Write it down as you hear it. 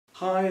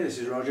Hi, this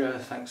is Roger,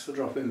 thanks for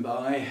dropping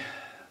by.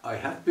 I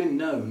have been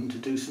known to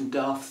do some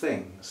daft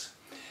things,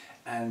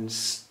 and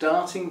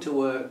starting to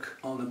work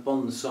on a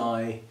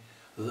bonsai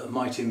that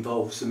might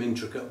involve some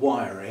intricate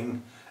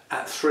wiring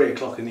at 3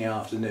 o'clock in the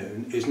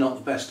afternoon is not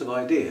the best of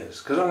ideas,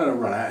 because I'm going to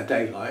run out of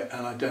daylight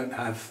and I don't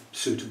have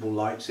suitable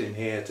lights in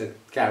here to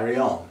carry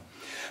on.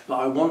 But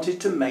I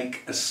wanted to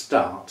make a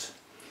start.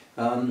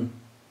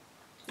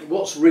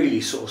 What's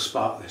really sort of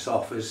sparked this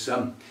off is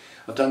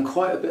I've done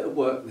quite a bit of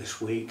work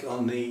this week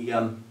on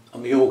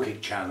the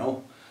Orchid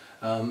Channel,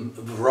 a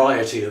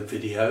variety of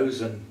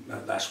videos, and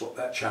that's what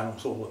that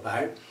channel's all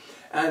about,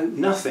 and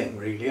nothing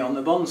really on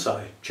the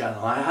Bonsai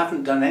channel. I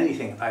haven't done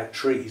anything about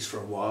trees for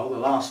a while. The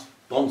last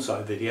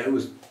Bonsai video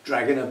was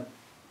dragging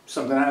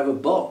something out of a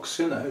box,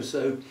 you know.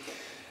 So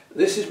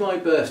this is my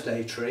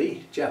birthday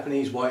tree,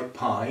 Japanese white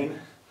pine,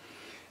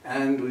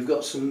 and we've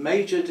got some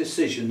major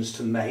decisions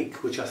to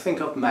make, which I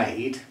think I've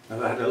made.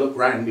 I've had a look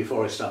round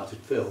before I started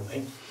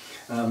filming.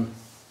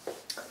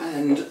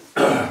 And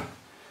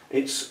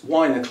it's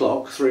wine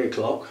o'clock, 3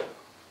 o'clock.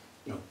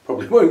 I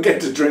probably won't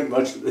get to drink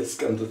much of this,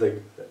 come to think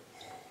of it.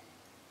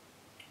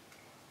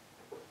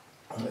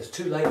 It's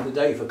too late in the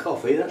day for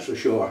coffee, that's for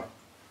sure.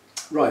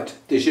 Right,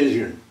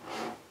 decision.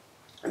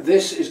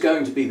 This is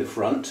going to be the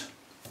front,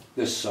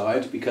 this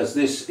side, because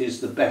this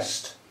is the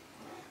best.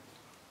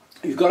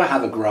 You've got to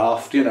have a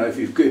graft, you know. If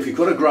you've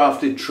got a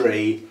grafted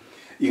tree,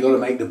 you've got to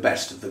make the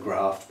best of the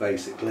graft,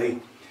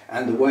 basically.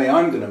 And the way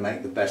I'm going to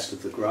make the best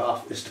of the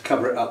graft is to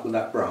cover it up with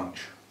that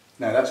branch.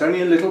 Now that's only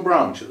a little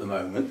branch at the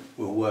moment,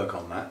 we'll work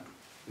on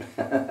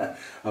that.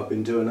 I've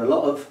been doing a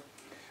lot of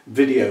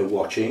video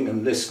watching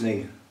and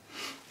listening,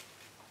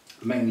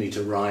 mainly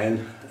to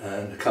Ryan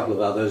and a couple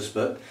of others,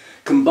 but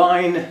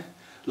combine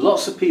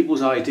lots of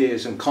people's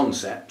ideas and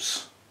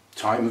concepts,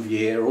 time of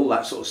year, all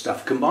that sort of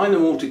stuff, combine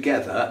them all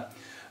together,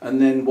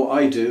 and then what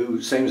I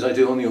do, same as I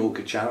do on the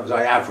Orchid Channel, is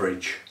I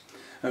average.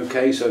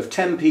 Okay, so if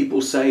 10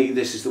 people say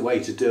this is the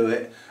way to do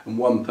it and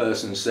one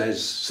person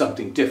says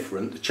something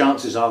different, the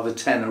chances are the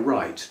 10 are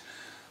right.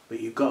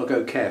 But you've got to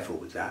go careful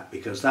with that,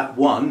 because that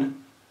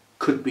one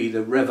could be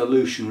the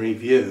revolutionary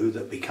view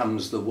that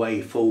becomes the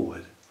way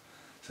forward.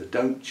 So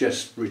don't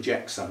just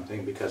reject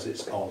something because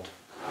it's odd.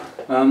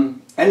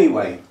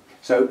 Anyway,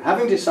 so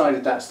having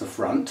decided that's the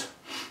front,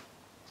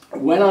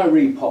 when I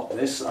repot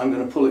this, I'm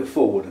going to pull it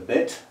forward a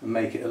bit and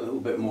make it a little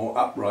bit more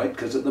upright,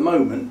 because at the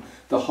moment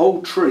the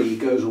whole tree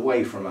goes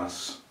away from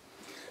us.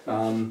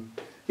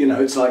 You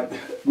know, it's like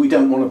we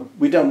don't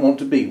want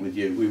to be with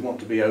you. We want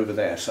to be over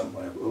there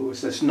somewhere.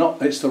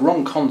 It's the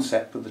wrong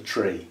concept for the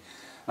tree.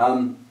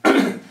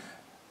 The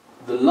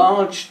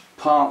large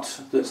part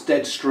that's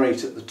dead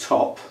straight at the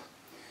top,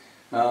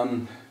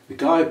 the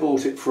guy I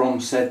bought it from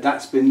said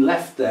that's been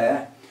left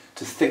there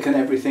to thicken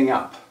everything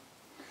up,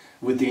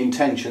 with the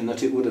intention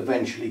that it would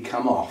eventually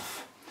come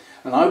off.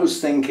 And I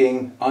was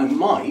thinking I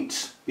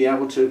might be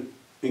able to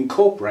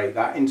incorporate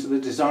that into the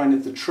design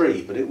of the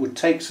tree, but it would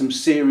take some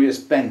serious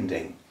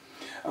bending.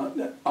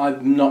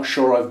 I'm not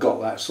sure I've got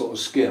that sort of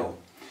skill.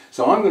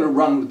 So I'm going to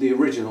run with the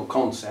original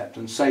concept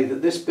and say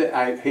that this bit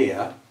out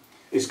here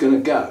is going to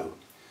go.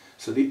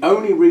 So the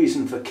only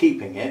reason for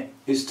keeping it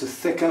is to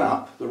thicken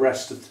up the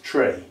rest of the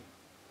tree.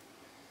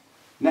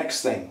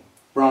 Next thing,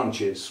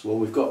 branches. Well,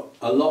 we've got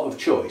a lot of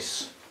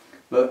choice.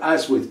 But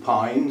as with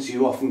pines,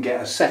 you often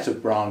get a set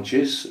of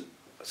branches,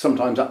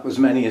 sometimes up as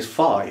many as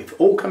 5,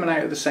 all coming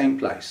out of the same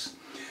place.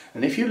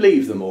 And if you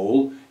leave them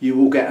all, you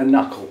will get a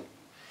knuckle.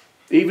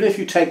 Even if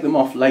you take them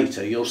off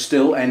later, you'll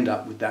still end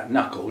up with that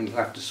knuckle, and you'll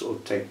have to sort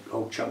of take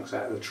whole chunks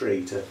out of the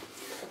tree to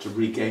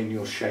regain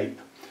your shape.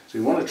 So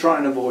you want to try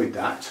and avoid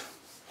that.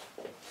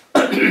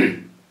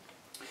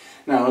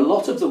 Now, a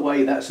lot of the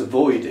way that's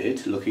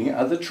avoided, looking at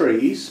other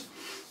trees,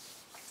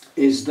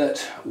 is that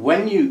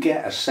when you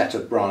get a set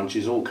of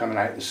branches all coming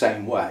out the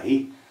same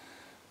way,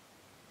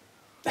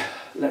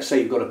 let's say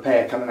you've got a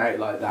pair coming out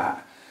like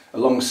that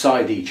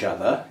alongside each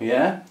other,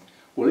 yeah?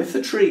 Well, if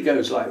the tree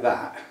goes like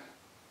that,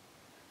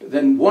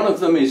 then one of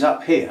them is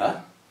up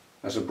here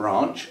as a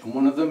branch and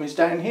one of them is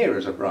down here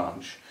as a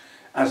branch,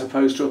 as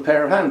opposed to a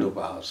pair of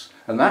handlebars.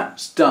 And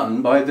that's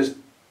done by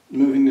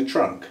moving the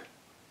trunk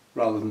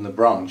rather than the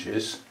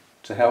branches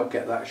to help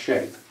get that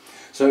shape.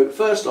 So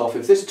first off,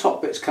 if this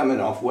top bit's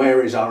coming off,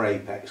 where is our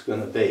apex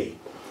going to be?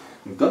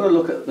 We've got to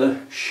look at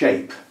the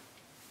shape.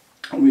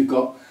 And we've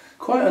got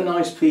quite a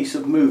nice piece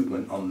of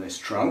movement on this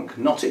trunk,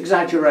 not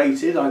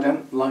exaggerated. I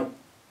don't like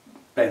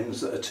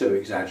bends that are too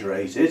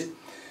exaggerated,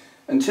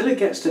 until it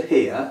gets to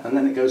here, and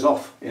then it goes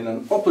off in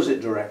an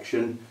opposite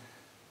direction,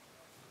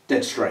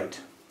 dead straight.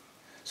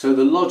 So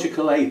the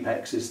logical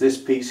apex is this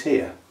piece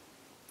here.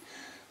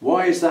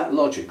 Why is that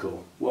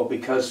logical? Well,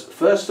 because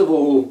first of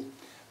all,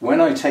 when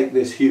I take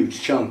this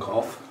huge chunk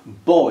off,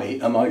 boy,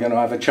 am I going to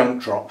have a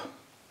chunk drop.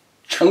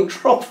 Chunk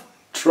drop?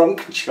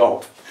 Trunk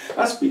chop.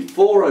 That's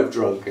before I've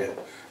drunk it.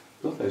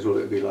 God knows what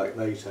it'll be like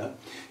later.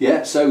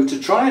 Yeah, so to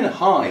try and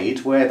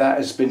hide where that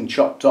has been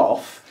chopped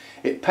off,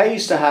 it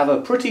pays to have a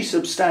pretty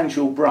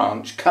substantial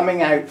branch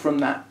coming out from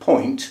that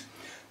point,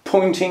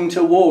 pointing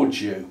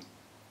towards you.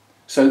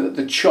 so that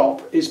the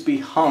chop is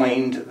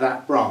behind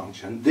that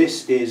branch, and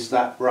this is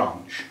that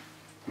branch.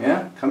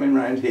 Yeah, coming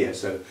round here.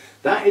 So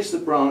that is the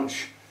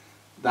branch,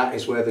 that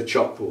is where the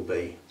chop will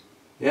be.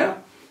 Yeah,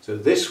 so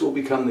this will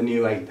become the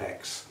new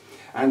apex.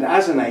 And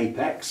as an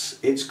apex,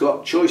 it's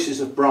got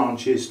choices of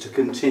branches to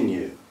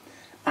continue.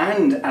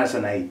 And as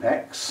an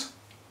apex,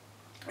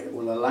 it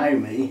will allow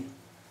me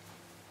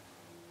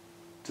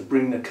to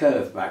bring the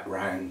curve back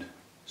round.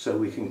 So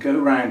we can go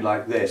round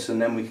like this, and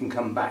then we can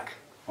come back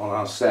on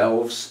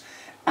ourselves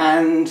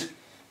and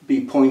be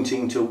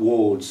pointing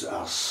towards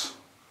us.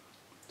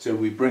 So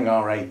we bring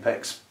our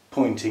apex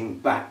pointing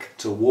back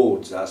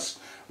towards us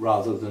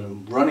rather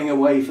than running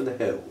away for the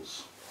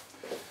hills.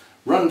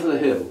 Run for the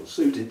hills,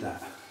 who did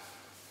that?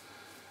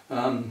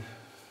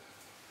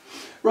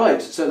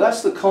 Right, so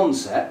that's the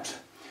concept.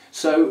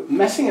 So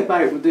messing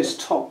about with this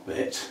top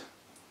bit,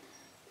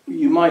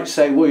 you might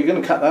say, well, you're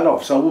going to cut that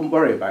off, so I wouldn't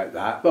worry about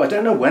that. But I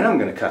don't know when I'm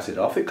going to cut it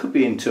off. It could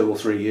be in 2 or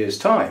 3 years'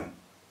 time.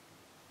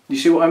 You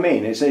see what I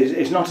mean?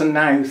 It's not a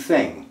now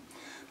thing.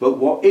 But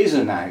what is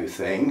a now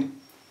thing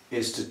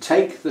is to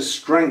take the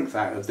strength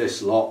out of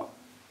this lot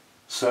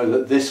so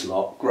that this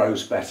lot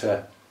grows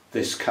better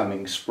this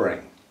coming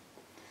spring.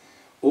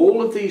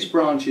 All of these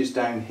branches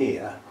down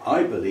here,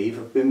 I believe,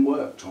 have been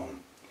worked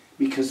on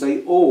because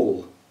they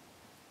all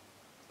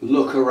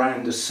look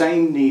around the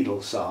same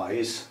needle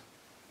size,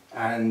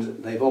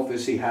 and they've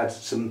obviously had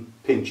some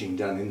pinching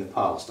done in the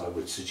past, I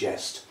would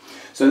suggest.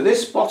 So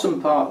this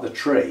bottom part of the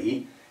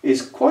tree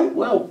is quite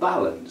well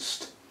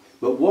balanced,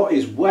 but what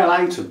is well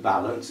out of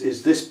balance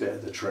is this bit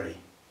of the tree,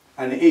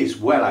 and it is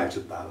well out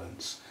of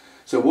balance.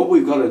 So what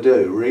we've got to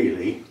do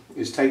really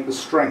is take the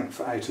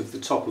strength out of the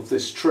top of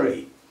this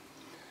tree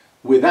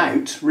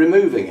without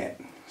removing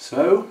it.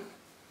 So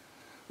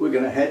we're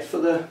going to head for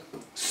the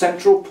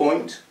central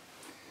point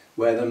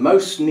where the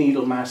most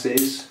needle mass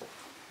is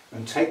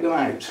and take them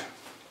out.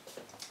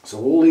 So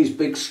all these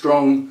big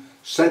strong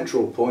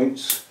central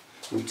points,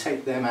 we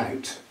take them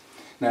out.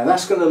 Now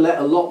that's going to let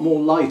a lot more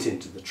light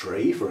into the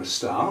tree for a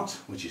start,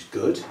 which is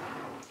good.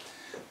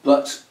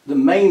 But the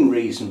main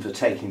reason for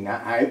taking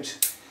that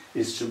out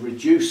is to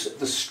reduce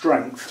the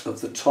strength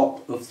of the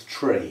top of the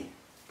tree.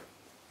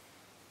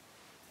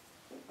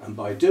 And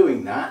by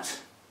doing that,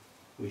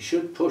 we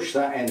should push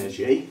that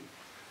energy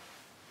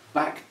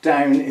back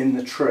down in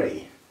the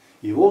tree.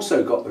 You've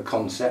also got the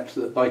concept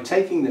that by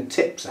taking the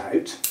tips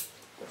out,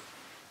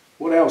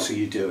 what else are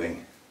you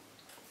doing?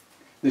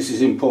 This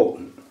is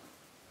important.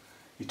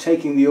 You're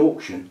taking the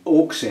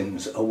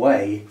auxins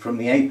away from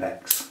the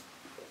apex,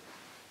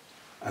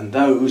 and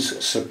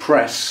those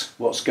suppress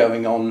what's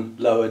going on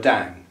lower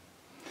down.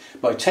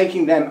 By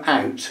taking them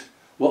out,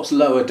 what's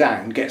lower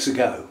down gets a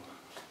go.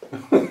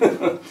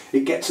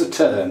 It gets a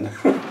turn.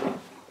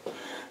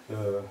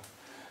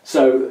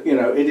 So, you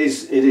know, it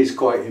is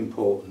quite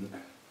important.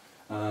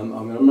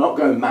 I'm not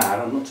going mad,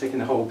 I'm not taking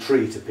the whole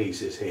tree to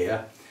pieces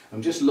here.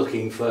 I'm just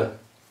looking for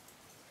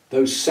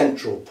those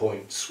central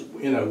points,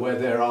 you know, where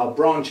there are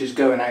branches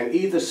going out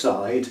either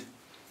side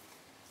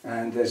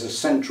and there's a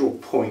central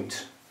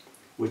point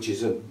which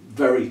is a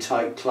very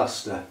tight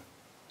cluster.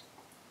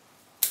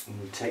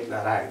 And we take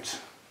that out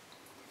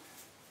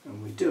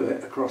and we do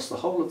it across the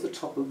whole of the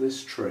top of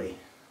this tree,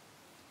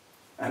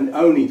 and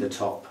only the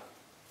top.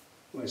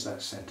 Where's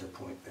that centre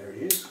point? There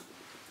he is.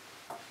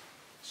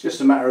 It's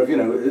just a matter of, you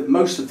know,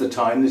 most of the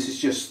time this is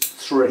just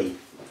 3.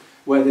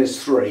 Where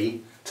there's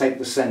 3, take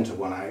the centre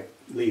one out,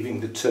 leaving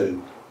the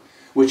 2,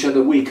 which are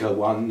the weaker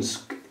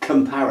ones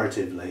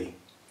comparatively.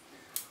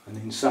 And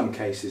in some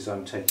cases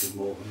I'm taking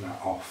more than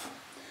that off.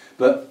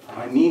 But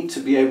I need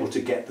to be able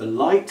to get the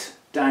light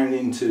down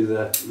into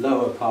the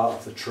lower part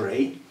of the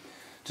tree.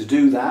 To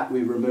do that,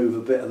 we remove a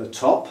bit of the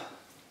top.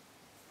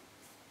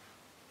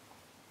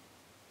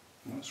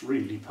 That's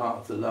really part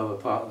of the lower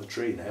part of the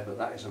tree there, but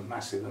that is a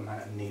massive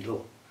amount of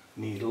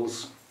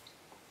needles.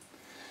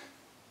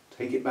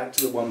 Take it back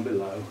to the one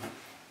below.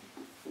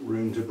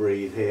 Room to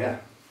breathe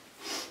here.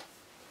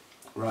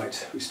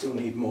 Right, we still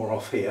need more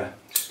off here.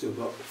 Still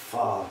got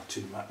far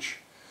too much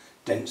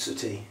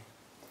density.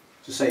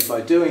 So say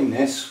by doing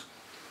this,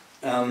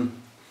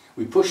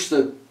 we push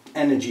the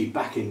energy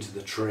back into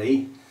the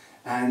tree,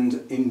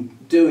 and in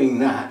doing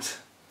that,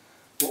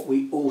 what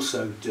we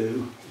also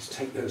do is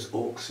take those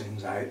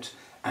auxins out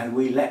and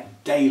we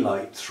let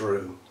daylight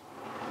through.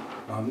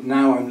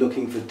 Now I'm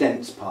looking for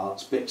dense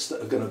parts, bits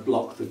that are going to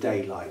block the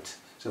daylight.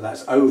 So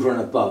that's over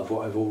and above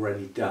what I've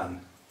already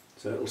done.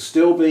 So it'll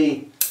still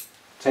be,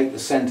 take the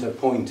centre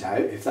point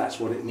out if that's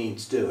what it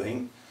needs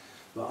doing,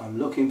 but I'm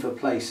looking for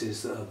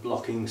places that are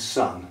blocking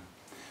sun.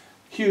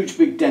 Huge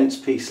big dense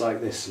piece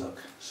like this, look.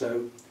 So I'm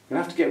going to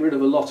have to get rid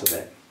of a lot of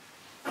it.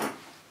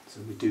 So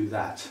we do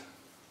that.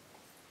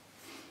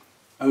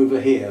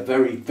 Over here,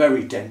 very,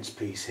 very dense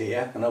piece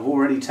here, and I've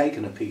already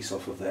taken a piece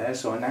off of there,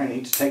 so I now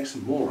need to take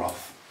some more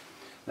off.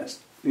 Let's,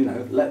 you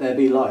know, let there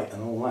be light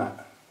and all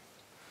that.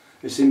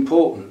 It's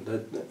important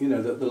that, you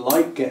know, that the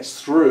light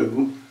gets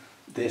through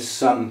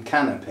this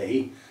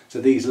canopy to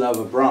these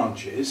lower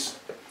branches,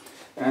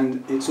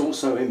 and it's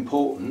also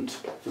important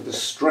for the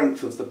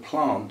strength of the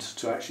plant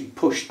to actually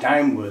push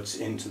downwards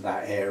into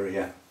that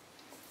area.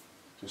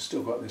 So I've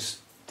still got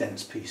this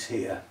dense piece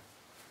here.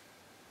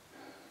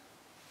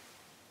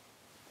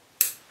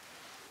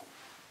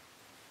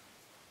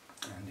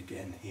 And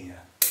again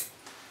here.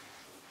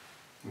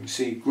 You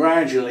see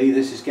gradually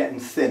this is getting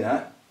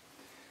thinner.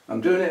 I'm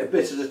doing it a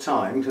bit at a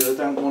time because I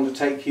don't want to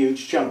take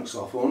huge chunks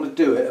off. I want to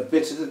do it a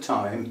bit at a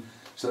time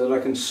so that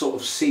I can sort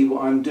of see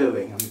what I'm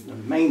doing.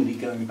 I'm mainly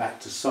going back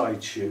to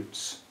side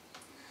shoots.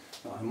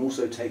 But I'm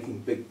also taking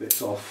big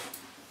bits off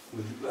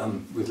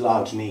with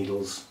large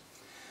needles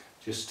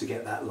just to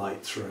get that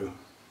light through.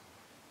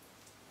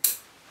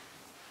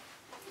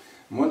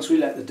 And once we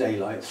let the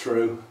daylight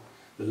through,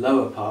 the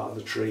lower part of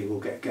the tree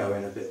will get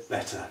going a bit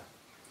better.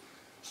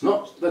 It's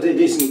not that it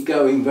isn't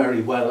going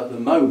very well at the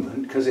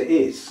moment, because it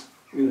is.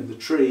 You know, the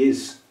tree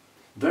is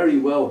very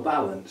well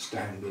balanced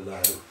down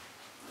below,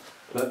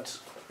 but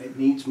it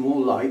needs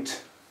more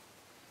light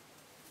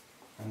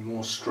and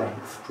more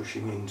strength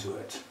pushing into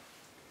it.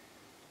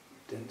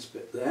 Dense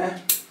bit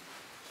there,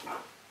 and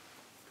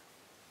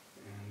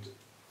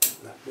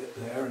that bit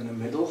there in the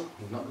middle.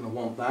 We're not going to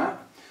want that.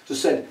 As I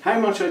said, how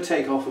much I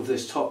take off of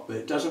this top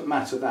bit doesn't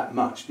matter that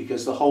much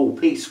because the whole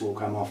piece will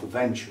come off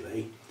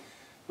eventually,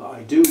 but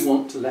I do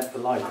want to let the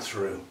light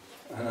through.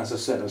 And as I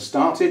said, I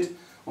started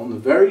on the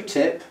very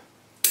tip,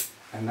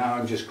 and now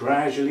I'm just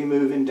gradually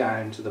moving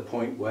down to the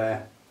point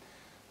where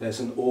there's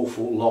an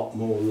awful lot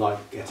more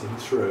light getting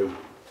through.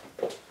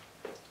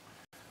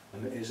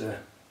 And it is a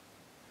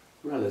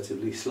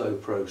relatively slow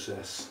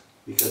process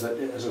because,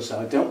 as I said,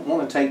 I don't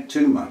want to take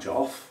too much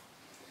off,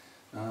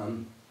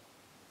 but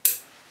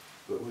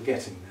we're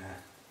getting there.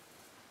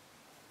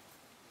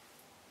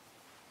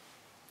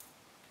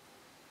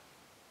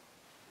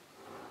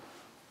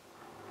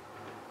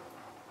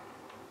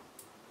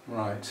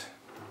 Right.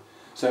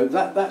 So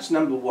that's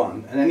number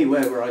one, and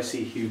anywhere where I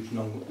see huge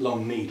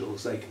long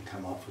needles, they can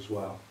come off as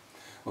well.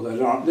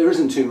 Although there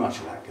isn't too much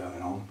of that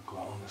going on,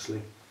 quite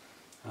honestly.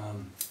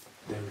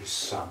 There is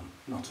some,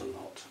 not a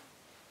lot.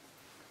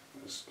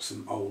 There's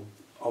some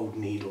old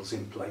needles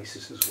in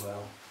places as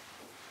well.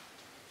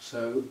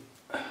 So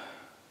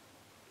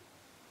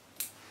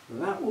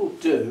that will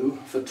do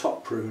for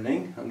top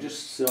pruning. I'm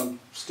just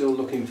still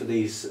looking for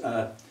these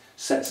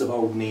sets of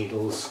old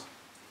needles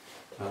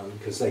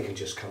because they can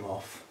just come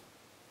off.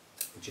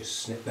 Just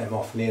snip them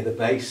off near the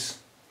base.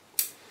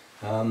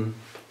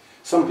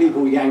 Some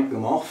people yank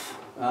them off,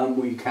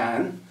 well you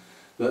can,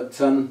 but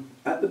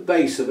at the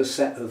base of a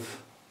set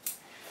of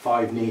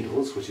 5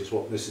 needles, which is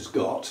what this has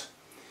got,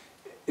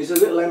 is a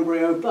little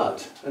embryo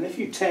bud, and if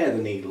you tear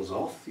the needles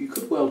off you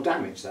could well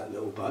damage that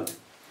little bud,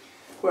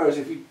 whereas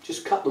if you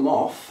just cut them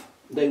off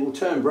they will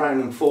turn brown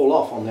and fall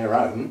off on their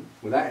own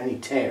without any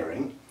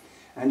tearing,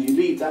 and you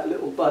leave that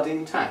little bud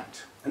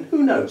intact, and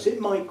who knows, it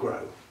might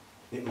grow,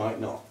 it might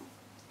not.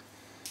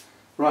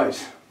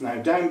 Right,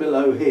 now down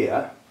below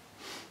here,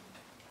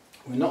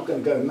 we're not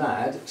going to go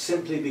mad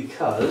simply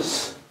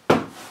because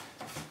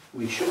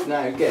we should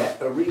now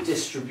get a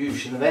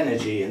redistribution of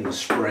energy in the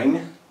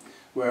spring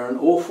where an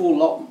awful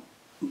lot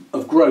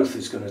of growth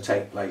is going to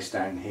take place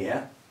down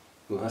here.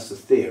 Well, that's the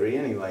theory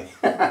anyway.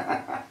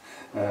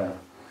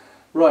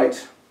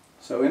 Right,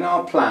 so in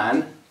our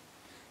plan,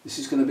 this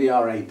is going to be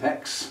our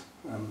apex.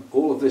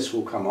 All of this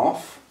will come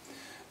off.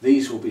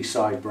 These will be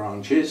side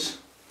branches.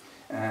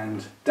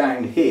 And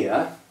down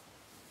here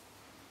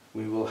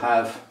we will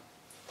have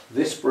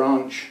this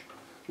branch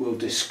will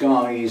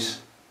disguise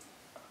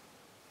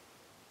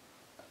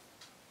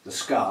the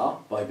scar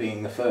by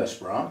being the first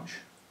branch.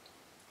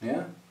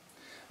 Yeah.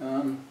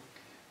 Am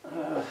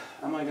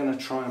I going to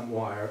try and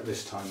wire at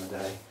this time of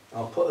day?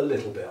 I'll put a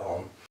little bit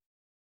on.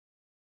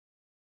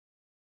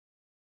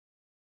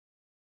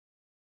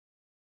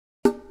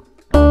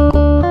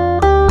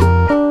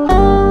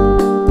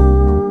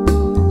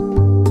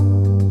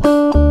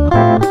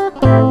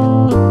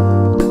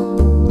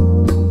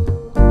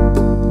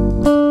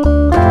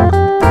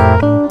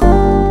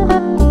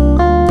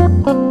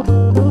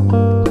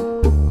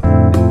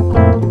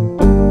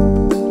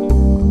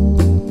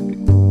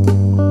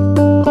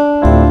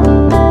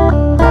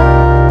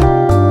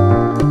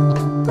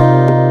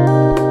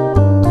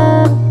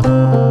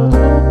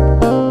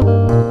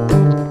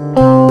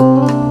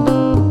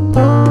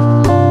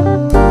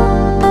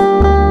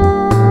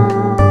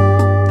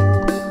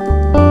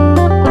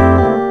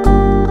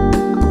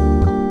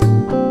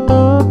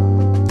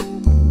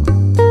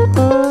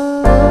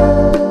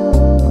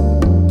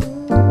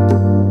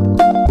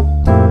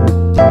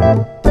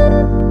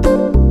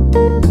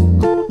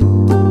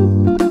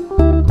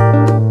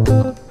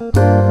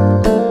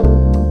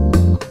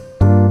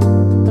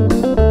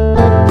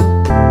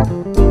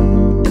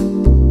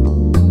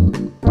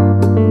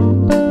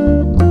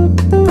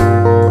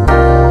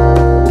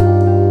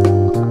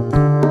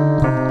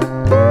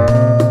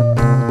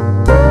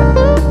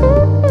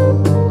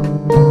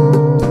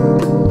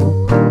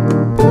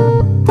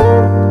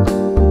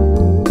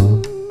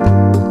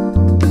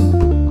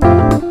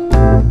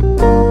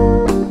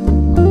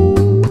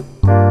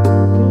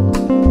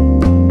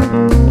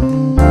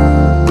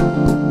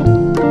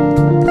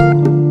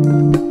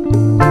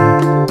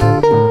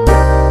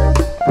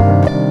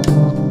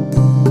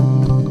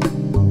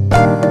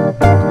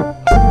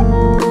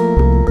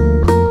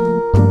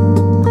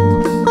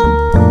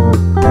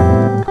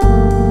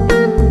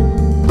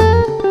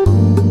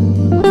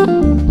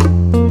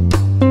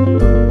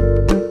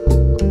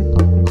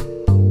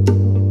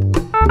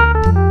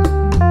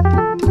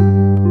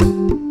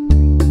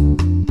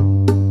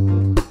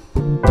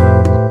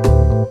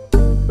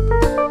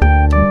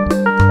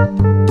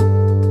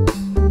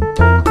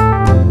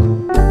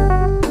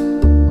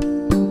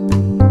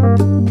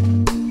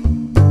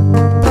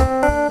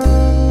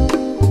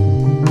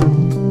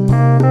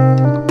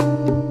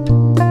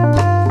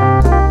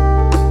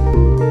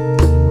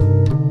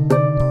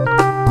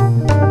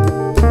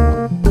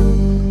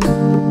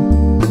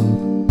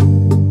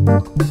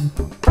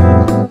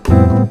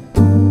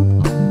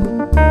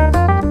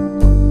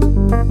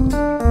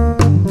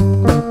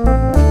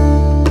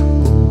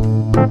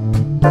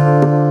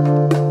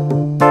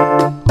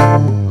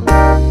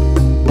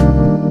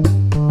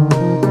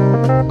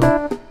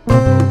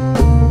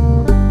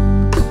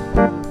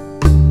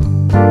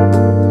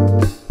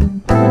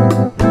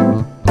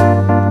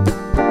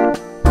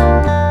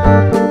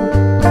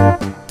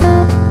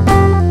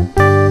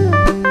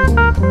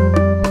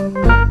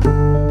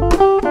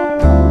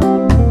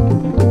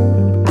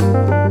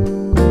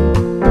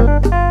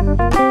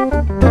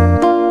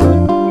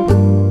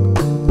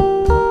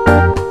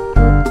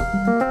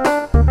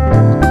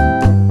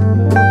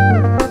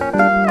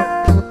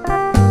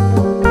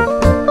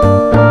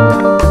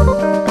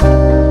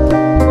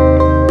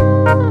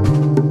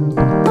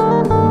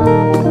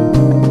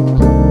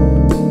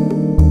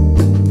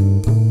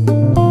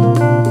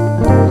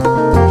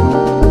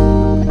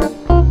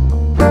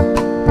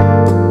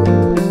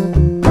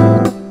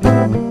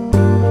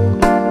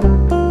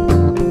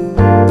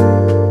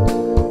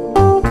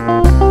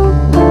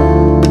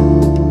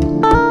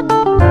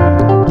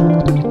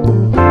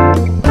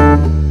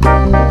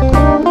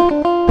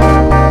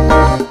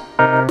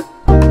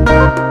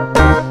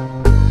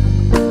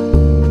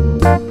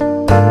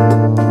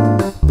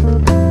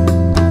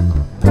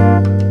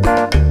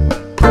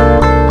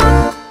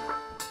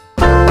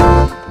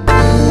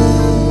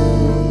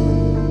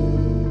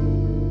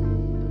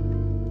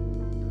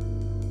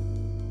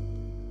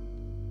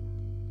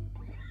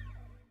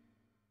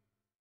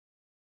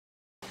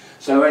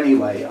 So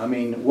anyway, I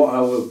mean, what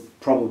I will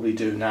probably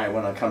do now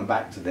when I come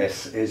back to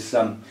this is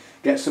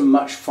get some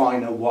much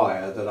finer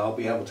wire that I'll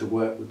be able to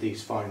work with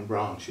these fine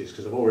branches,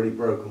 because I've already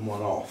broken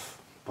one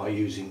off by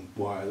using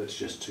wire that's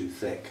just too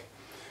thick.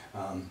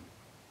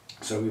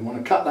 So we want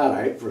to cut that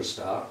out for a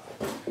start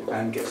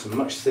and get some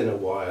much thinner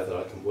wire that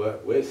I can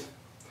work with,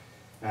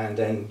 and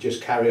then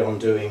just carry on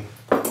doing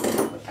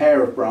a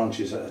pair of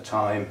branches at a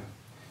time,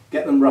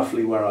 get them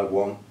roughly where I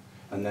want,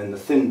 and then the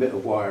thin bit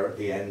of wire at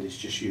the end is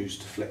just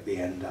used to flick the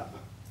end up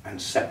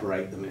and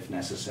separate them if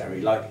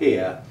necessary. Like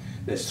here,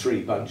 there's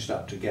 3 bunched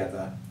up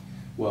together.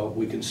 Well,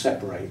 we can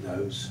separate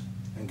those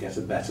and get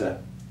a better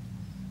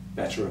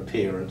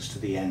appearance to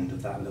the end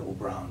of that little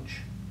branch.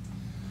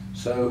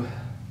 So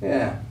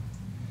yeah,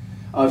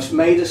 I've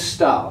made a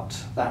start,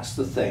 that's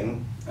the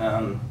thing.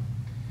 I'm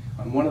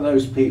one of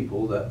those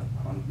people that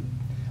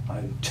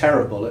I'm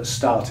terrible at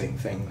starting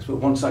things, but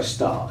once I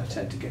start I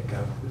tend to get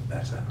going a bit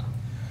better.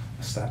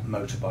 That's that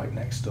motorbike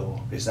next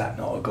door. Is that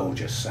not a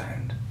gorgeous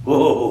sound?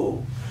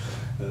 Whoa!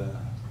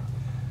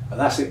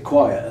 That's it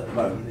quiet at the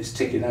moment, it's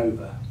ticking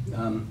over.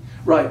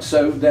 Right,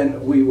 so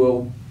then we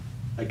will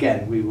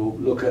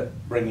look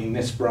at bringing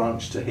this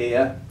branch to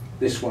here,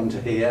 this one to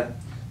here.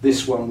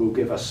 This one will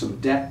give us some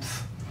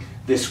depth.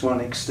 This one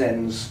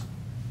extends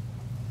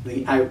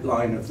the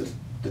outline of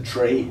the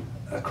tree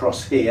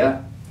across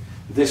here.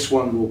 This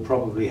one will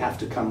probably have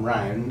to come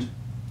round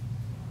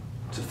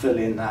to fill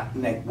in that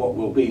what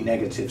will be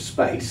negative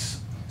space.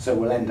 So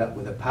we'll end up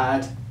with a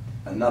pad,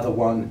 another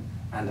one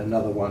and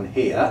another one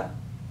here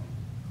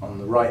on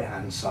the right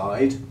hand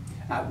side,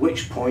 at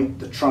which point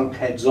the trunk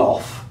heads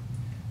off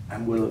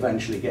and will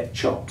eventually get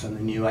chopped, and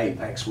the new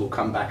apex will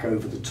come back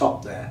over the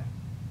top there.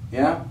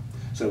 Yeah?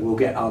 So we'll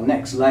get our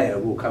next layer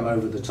will come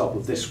over the top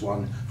of this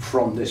one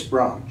from this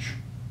branch.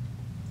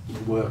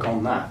 We'll work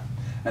on that.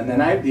 And then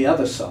out the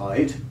other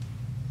side,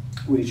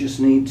 we just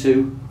need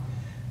to,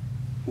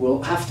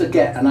 we'll have to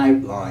get an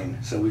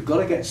outline. So we've got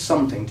to get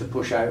something to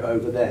push out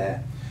over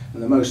there.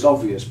 And the most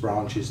obvious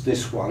branch is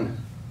this one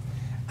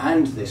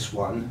and this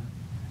one,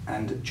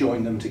 and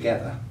join them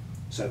together.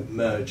 So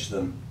merge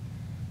them.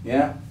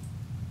 Yeah?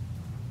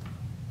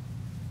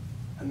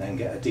 And then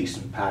get a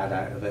decent pad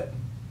out of it,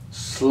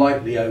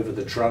 slightly over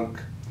the trunk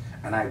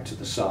and out to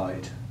the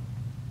side.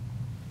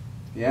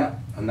 Yeah,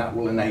 and that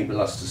will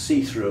enable us to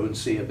see through and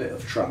see a bit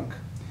of trunk.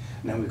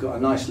 And then we've got a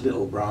nice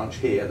little branch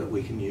here that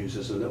we can use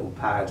as a little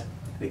pad.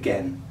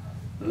 Again,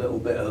 a little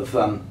bit of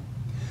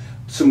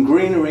some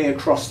greenery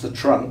across the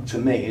trunk to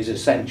me is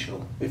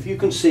essential. If you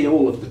can see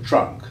all of the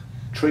trunk,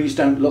 trees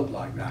don't look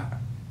like that.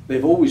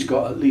 They've always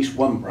got at least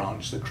one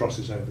branch that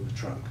crosses over the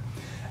trunk.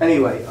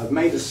 Anyway, I've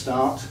made a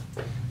start.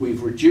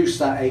 We've reduced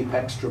that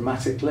apex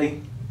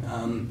dramatically.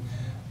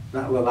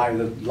 That will allow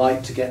the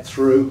light to get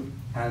through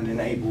and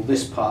enable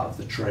this part of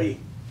the tree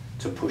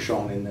to push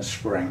on in the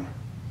spring.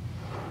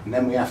 And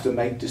then we have to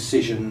make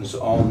decisions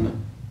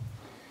on...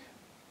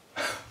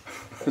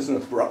 There's an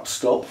abrupt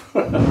stop.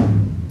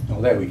 Oh,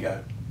 there we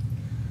go.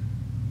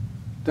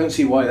 Don't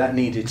see why that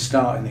needed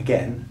starting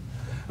again.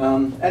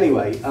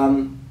 Anyway,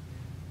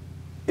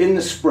 in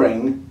the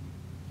spring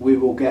we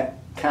will get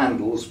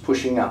candles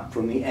pushing up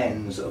from the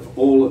ends of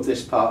all of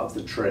this part of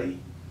the tree,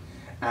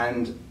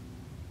 and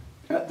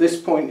at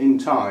this point in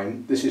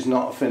time this is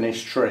not a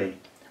finished tree.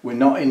 We're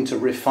not into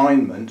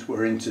refinement,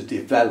 we're into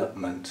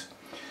development.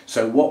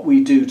 So what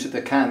we do to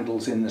the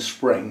candles in the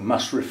spring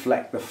must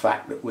reflect the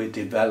fact that we're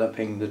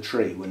developing the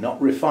tree, we're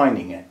not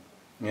refining it.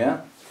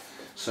 Yeah?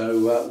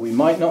 So we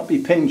might not be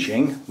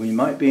pinching, we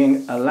might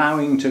be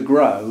allowing to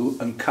grow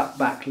and cut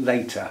back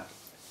later.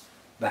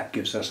 That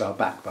gives us our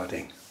back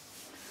budding.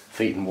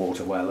 Feed and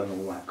water well and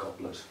all that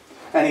cobblers.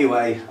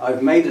 Anyway,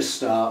 I've made a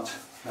start,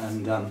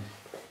 and I'm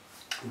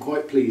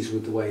quite pleased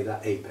with the way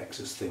that apex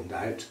has thinned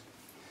out.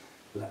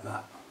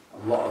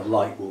 A lot of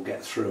light will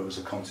get through as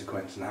a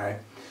consequence now.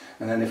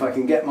 And then if I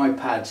can get my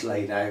pads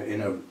laid out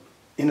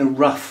in a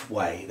rough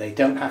way, they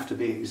don't have to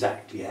be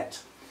exact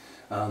yet.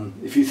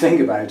 If you think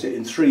about it,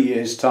 in 3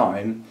 years'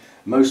 time,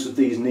 most of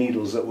these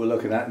needles that we're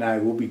looking at now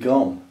will be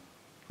gone.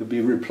 They'll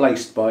be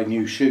replaced by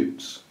new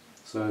shoots.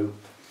 So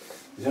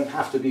they don't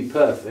have to be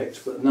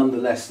perfect, but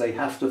nonetheless they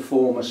have to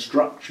form a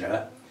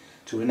structure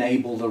to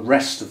enable the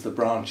rest of the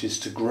branches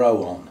to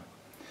grow on.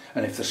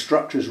 And if the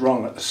structure's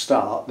wrong at the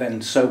start,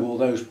 then so will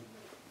those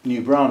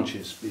new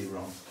branches be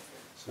wrong.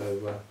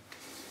 So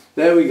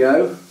there we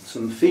go,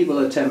 some feeble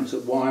attempts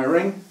at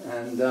wiring,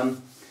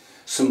 and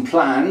some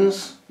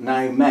plans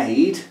now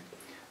made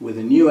with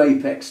a new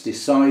apex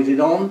decided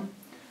on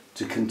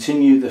to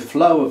continue the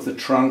flow of the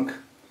trunk,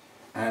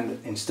 and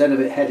instead of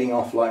it heading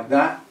off like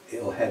that,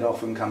 it'll head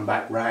off and come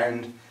back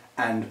round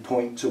and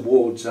point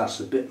towards us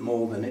a bit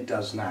more than it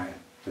does now,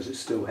 because it's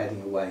still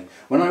heading away.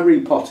 When I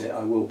repot it,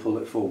 I will pull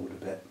it forward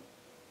a bit,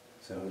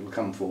 so it'll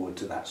come forward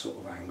to that sort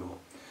of angle.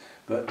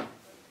 But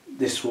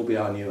this will be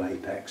our new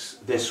apex.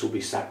 This will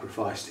be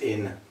sacrificed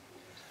in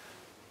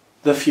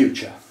the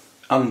future,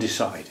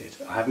 undecided.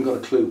 I haven't got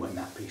a clue when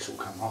that piece will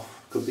come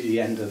off. Could be the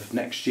end of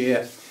next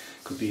year,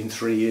 could be in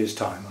 3 years'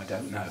 time, I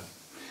don't know.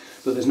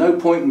 But there's no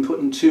point in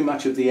putting too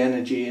much of the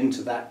energy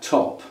into that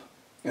top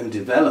and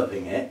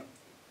developing it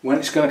when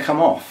it's going to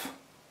come off.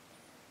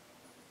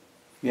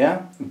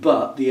 Yeah?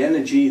 But the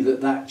energy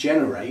that that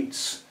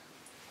generates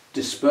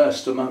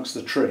dispersed amongst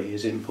the tree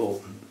is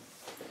important.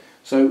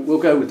 So we'll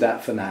go with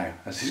that for now,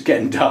 as it's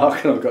getting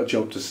dark and I've got a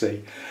job to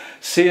see.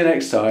 See you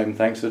next time.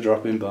 Thanks for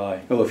dropping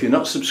by. Oh, if you're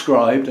not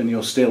subscribed and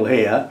you're still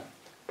here,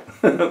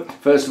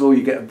 first of all,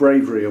 you get a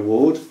bravery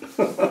award.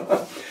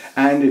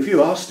 And if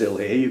you are still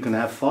here, you can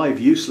have 5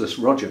 useless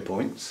Roger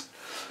points.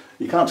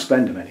 You can't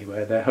spend them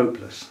anywhere, they're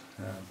hopeless.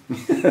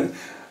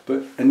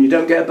 And you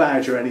don't get a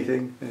badge or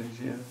anything,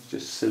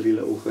 just silly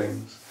little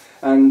things.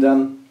 And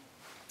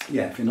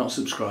yeah, if you're not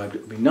subscribed,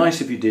 it would be nice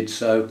if you did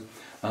so.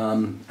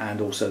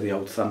 And also the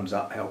old thumbs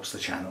up helps the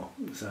channel.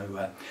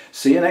 So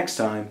see you next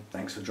time.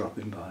 Thanks for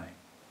dropping by.